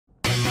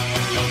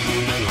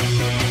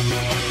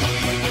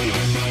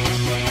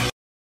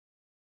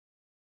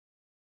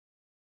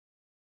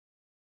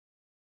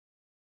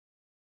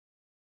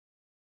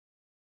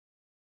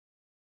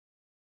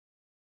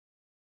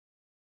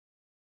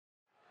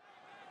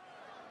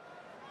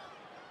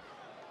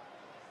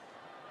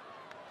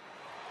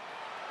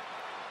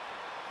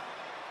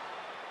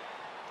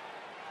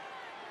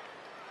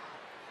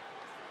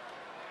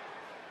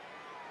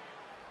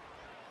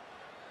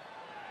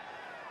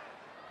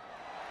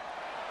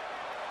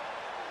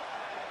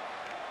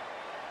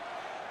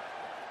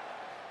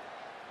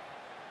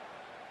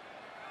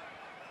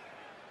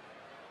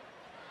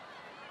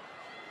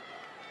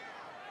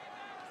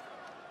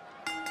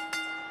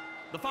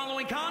The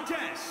following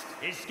contest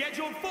is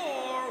scheduled for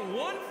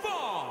one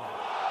fall.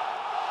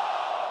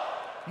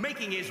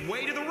 Making his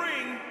way to the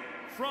ring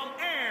from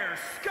Ayr,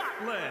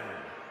 Scotland,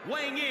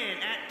 weighing in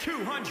at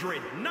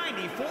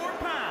 294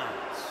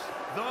 pounds,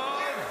 the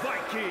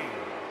Viking,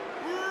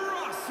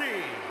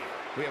 Rossi.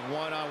 We have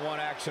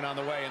one-on-one action on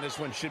the way, and this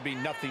one should be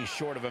nothing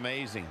short of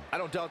amazing. I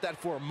don't doubt that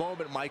for a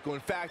moment, Michael. In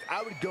fact,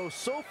 I would go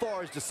so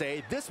far as to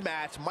say this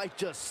match might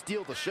just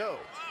steal the show.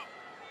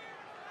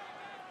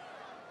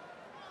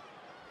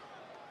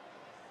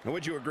 And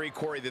would you agree,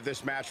 Corey, that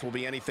this match will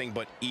be anything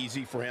but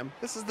easy for him?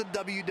 This is the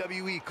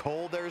WWE,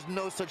 Cole. There's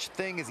no such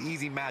thing as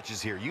easy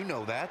matches here. You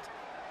know that.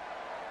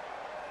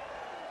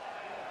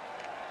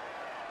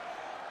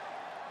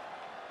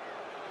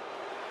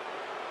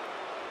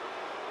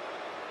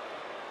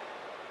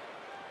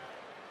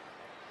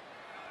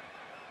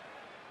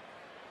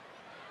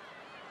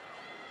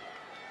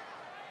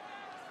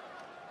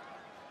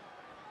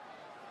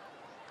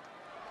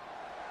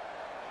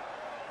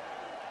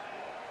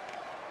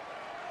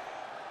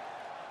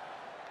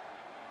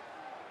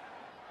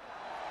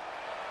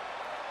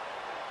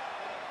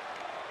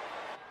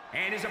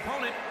 And his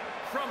opponent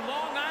from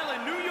Long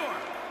Island, New York,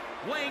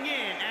 weighing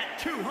in at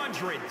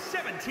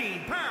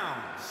 217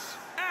 pounds,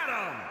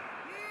 Adam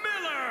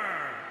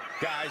Miller.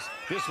 Guys,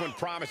 this one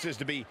promises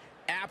to be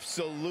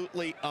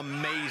absolutely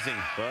amazing.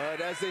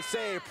 But as they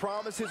say,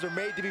 promises are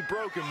made to be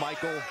broken,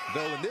 Michael.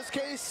 Though in this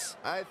case,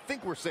 I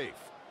think we're safe.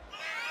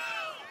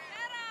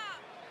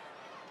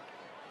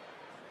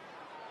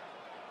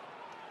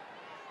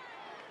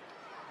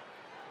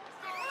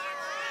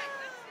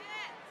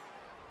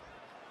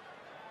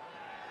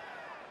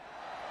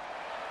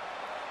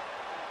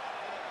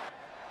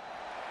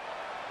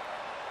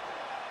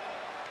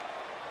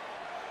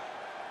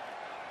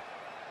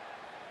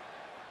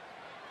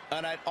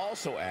 And I'd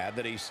also add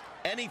that he's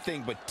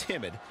anything but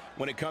timid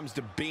when it comes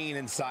to being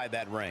inside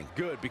that ring.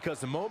 Good,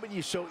 because the moment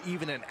you show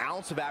even an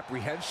ounce of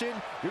apprehension,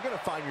 you're going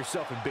to find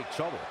yourself in big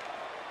trouble.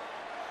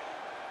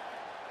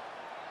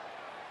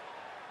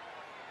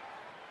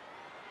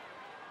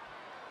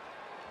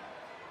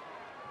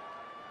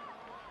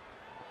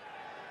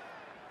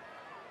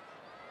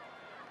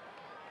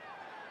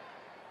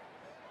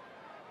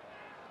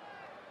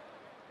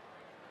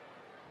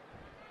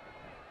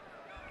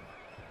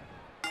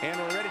 And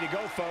we're ready to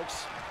go,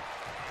 folks.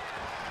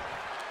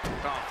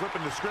 Oh,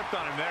 flipping the script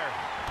on him there.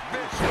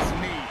 Vicious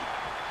knee.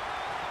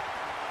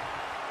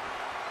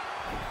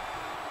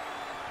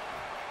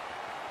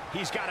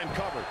 He's got him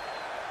covered.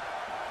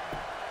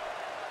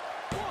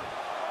 1,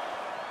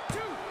 2,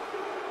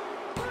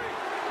 3.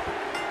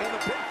 And the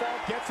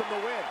pinfall gets him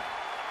the win.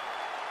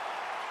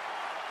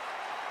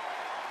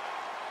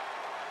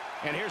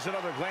 And here's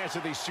another glance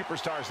at these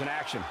superstars in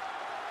action.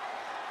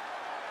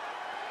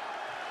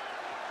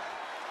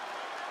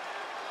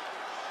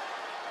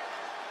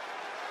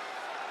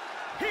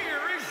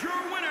 Here is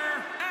your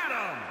winner,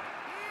 Adam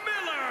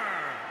Miller.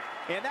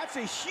 And that's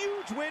a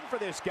huge win for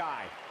this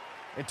guy.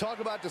 And talk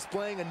about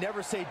displaying a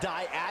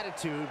never-say-die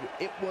attitude.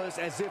 It was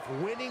as if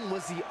winning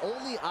was the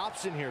only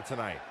option here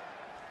tonight.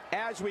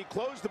 As we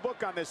close the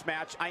book on this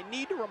match, I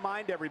need to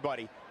remind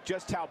everybody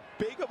just how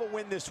big of a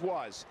win this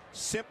was.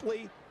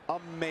 Simply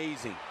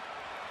amazing.